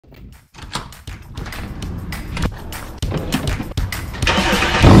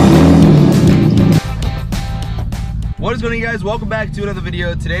What is going on, you guys? Welcome back to another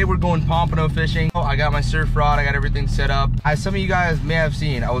video. Today we're going pompano fishing. I got my surf rod, I got everything set up. As some of you guys may have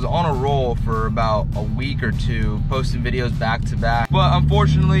seen, I was on a roll for about a week or two, posting videos back to back. But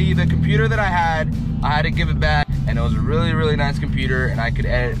unfortunately, the computer that I had to give it back, and it was a really nice computer, and I could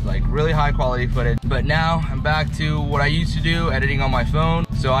edit like really high quality footage. But now I'm back to what I used to do, editing on my phone.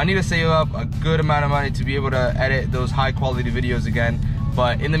 So I need to save up a good amount of money to be able to edit those high quality videos again.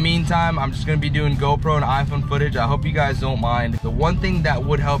 But in the meantime, I'm just gonna be doing GoPro and iPhone footage. I hope you guys don't mind. The one thing that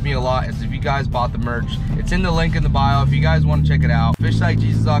would help me a lot is if you guys bought the merch. It's in the link in the bio if you guys want to check it out.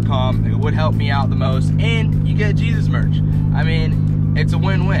 fishlikejesus.com. It would help me out the most, and you get Jesus merch. I mean, it's a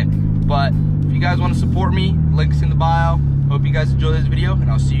win-win. But if you guys want to support me, links in the bio. Hope you guys enjoy this video, and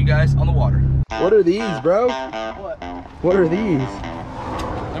I'll see you guys on the water. What are these, bro? What? What are these?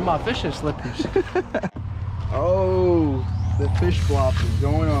 They're my fishing slippers. Oh. The fish flop is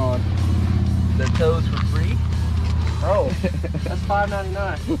going on. The toes for free? Oh, that's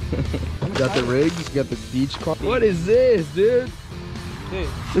 $5.99. Got the rigs, got the beach car. What is this, dude?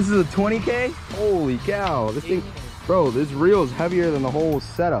 This is a 20K? Holy cow. This thing, bro, this reel is heavier than the whole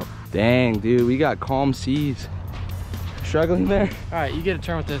setup. Dang, dude, we got calm seas. Struggling there? All right, you get a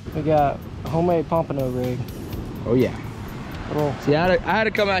turn with this. We got a homemade pompano rig. Oh, yeah. Little. See, I had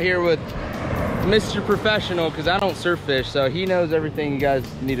to come out here with Mr. Professional, because I don't surf fish, so he knows everything you guys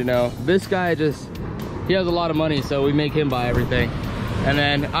need to know. This guy he has a lot of money, so we make him buy everything. And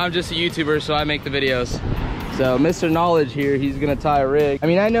then I'm just a YouTuber, so I make the videos. So Mr. Knowledge here, he's gonna tie a rig. I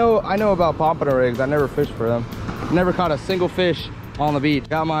mean, I know about pompano rigs. I never fished for them. Never caught a single fish on the beach.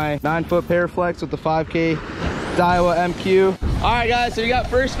 Got my 9-foot Paraflex with the 5K Daiwa MQ. All right, guys, so we got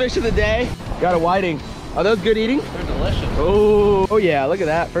first fish of the day. Got a whiting. Are those good eating? They're delicious. Oh yeah, look at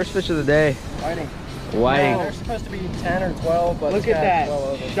that. First fish of the day. Whiting. Whiting. They're supposed to be 10 or 12, but look at that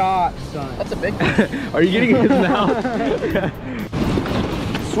shot, son. That's a big one. Are you getting his mouth?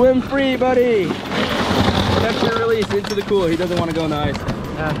 Swim free, buddy. Temperature release into the cooler. He doesn't want to go in the ice.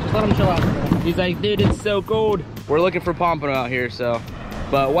 Yeah, just let him chill out for a minute. He's like, dude, it's so cold. We're looking for pompano out here, so.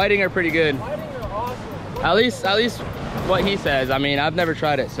 But whiting are pretty good. Whiting are awesome. At least what he says. I mean, I've never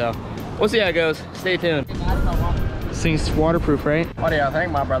tried it, so we'll see how it goes. Stay tuned. This thing's waterproof, right? What do you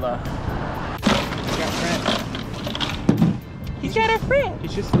think, my brother? He's got a friend.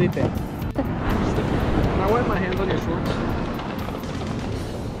 He's just sleeping. Can I wipe my hands on your shorts?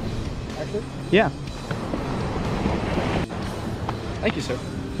 Actually? Yeah. Thank you, sir.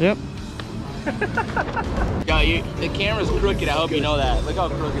 Yep. Yo, the camera's crooked. I hope you know that. Look how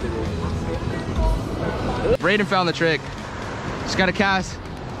crooked it is. Braden found the trick. Just gotta cast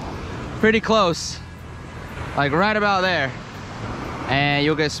pretty close, like right about there, and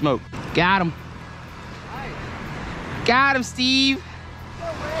you'll get smoked. Got him. Got him, Steve.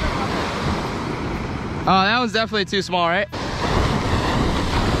 Oh, that one's definitely too small, right?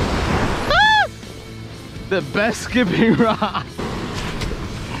 Ah! The best skipping rod.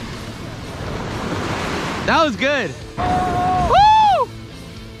 That was good. Woo!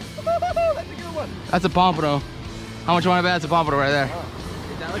 That's a good one. That's a pompano. How much you want to bet that's a pompano right there? Dude,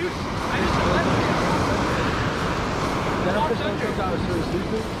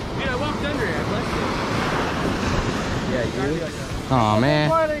 I walked under it. I blessed it. Yeah, you. Oh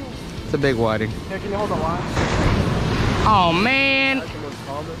man, it's a big whiting. Here, can you hold the line? Oh man,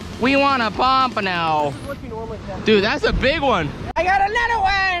 we want a pompano. Dude, that's a big one. I got another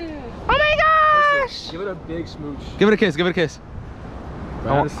one. Oh my gosh. Give it a big smooch. Give it a kiss, give it a kiss.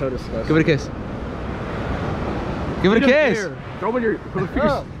 That is so disgusting. Give it a kiss. Give it a kiss. Throw in your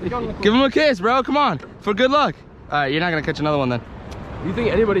Give him a kiss, bro. Come on. For good luck. All right, you're not gonna catch another one then. Do you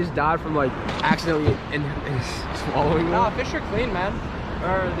think anybody's died from like accidentally swallowing them? Nah, fish are clean, man.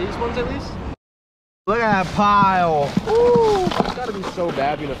 Or these ones at least. Look at that pile. Ooh, it's gotta be so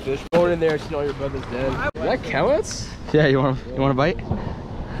bad being a fish. Throw it in there, you know your brother's dead. Is that carrots? Yeah, you want a bite?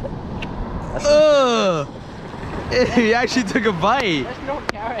 Ugh. He actually took a bite. That's not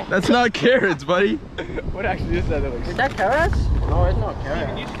carrots. That's not carrots, buddy. What actually is that? Is that carrots? No, it's not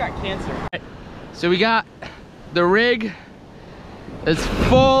carrots. You just got cancer. So we got the rig. It's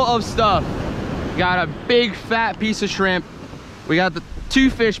full of stuff. We got a big fat piece of shrimp. We got the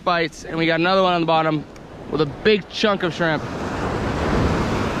 2 fish bites, and we got another one on the bottom with a big chunk of shrimp.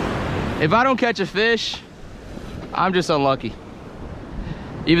 If I don't catch a fish, I'm just unlucky.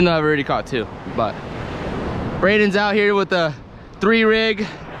 Even though I've already caught 2, but Braden's out here with the 3 rig.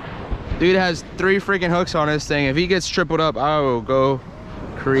 Dude has 3 freaking hooks on this thing. If he gets tripled up, I will go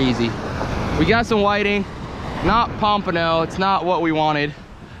crazy. We got some whiting, not pompano. It's not what we wanted,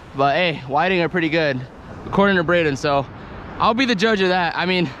 But hey, whiting are pretty good, according to Braden, so I'll be the judge of that. I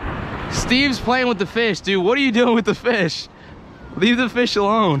mean, Steve's playing with the fish, dude. What are you doing with the fish? Leave the fish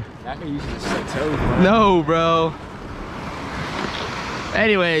alone. I can use it to set toes, bro. No, bro.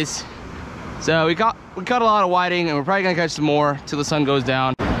 Anyways, so we caught a lot of whiting, and we're probably gonna catch some more till the sun goes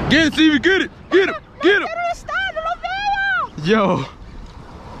down. Get it, Stevie, get it, get him, get him. Yo,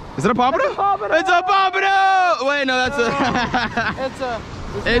 is it a pompano? It's a pompano. Wait, no, that's a.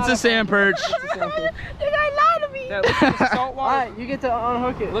 It's a sand perch. You guys lied to me. Yeah, it looks like a saltwater. Alright, you get to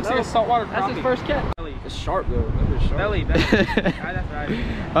unhook it. It looks like a saltwater crappie. That's his first catch. It's sharp though. Belly. That's what I do.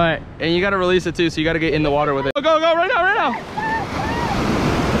 All right, and you got to release it too, so you got to get in the water with it. Go, go, go, right now, right now.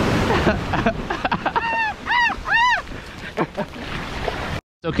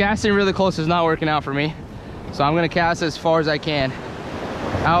 So casting really close is not working out for me. So I'm gonna cast as far as I can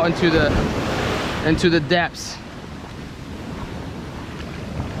out into the depths.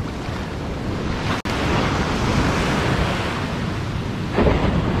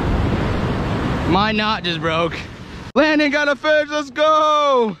 My knot just broke. Landon got a fish, let's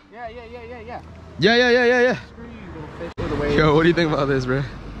go! Yeah. Yeah. Screw you, little fish. Or the wave. Yo, what do you think about this, bro? How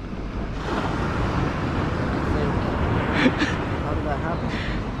did that happen?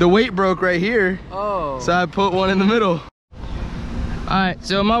 The weight broke right here. Oh. So I put one in the middle. All right,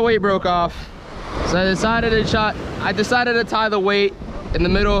 so my weight broke off. So I decided to tie the weight in the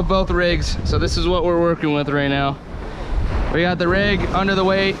middle of both rigs. So this is what we're working with right now. We got the rig under the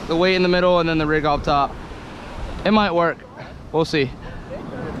weight in the middle, and then the rig up top. It might work, we'll see.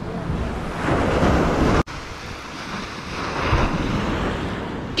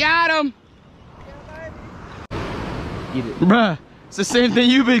 Got him! Eat it. Bruh, it's the same thing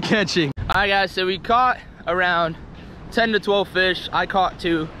you've been catching. All right guys, so we caught around 10 to 12 fish. I caught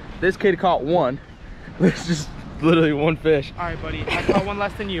 2. This kid caught 1. It's just literally 1 fish. All right, buddy. I caught 1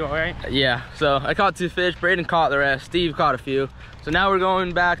 less than you, all right? Yeah, so I caught 2 fish. Braden caught the rest. Steve caught a few. So now we're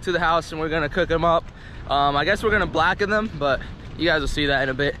going back to the house and we're gonna cook them up. I guess we're gonna blacken them, but you guys will see that in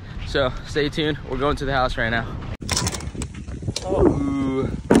a bit. So stay tuned. We're going to the house right now. Oh,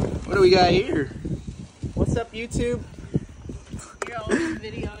 what do we got here? What's up, YouTube? You're on this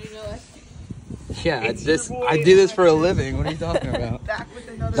video, you know that. Yeah, I do this for a living. What are you talking about?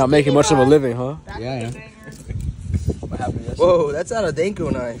 Not making much of a living, huh? Yeah. What happened yesterday? Whoa, that's not a Danko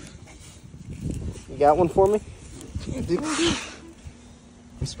knife. You got one for me?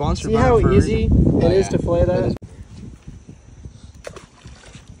 I'm sponsored See by how it for a easy reason. it is to fillet that?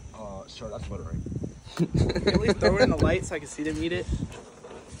 Sure, that's butter. At least throw it in the light so I can see them eat it.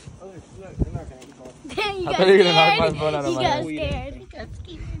 Damn, you I got thought you were gonna knock scared. my phone out of You my got hand. scared. You got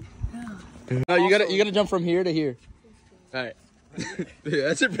scared. No, you gotta jump from here to here. All right. Dude,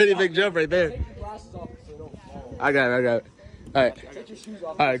 that's a pretty big jump right there. I got it. All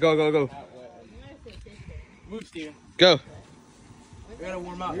right, go. Move, Steven. Go. We gotta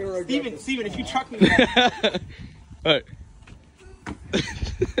warm up. Steven, if you truck me. All right.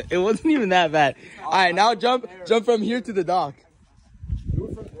 It wasn't even that bad. All right, now jump from here to the dock.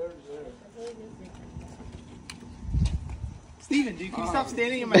 Steven, dude, can you stop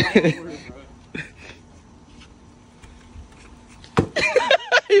standing in my lane?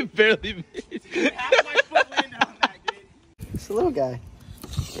 You barely made. Half my foot landed on that, dude. It's a little guy.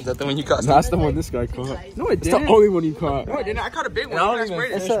 Is that the one you caught? That's the one this guy caught. No, it It's the only one you caught. No, I didn't. I caught a big one.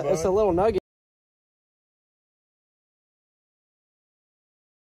 It's a little nugget.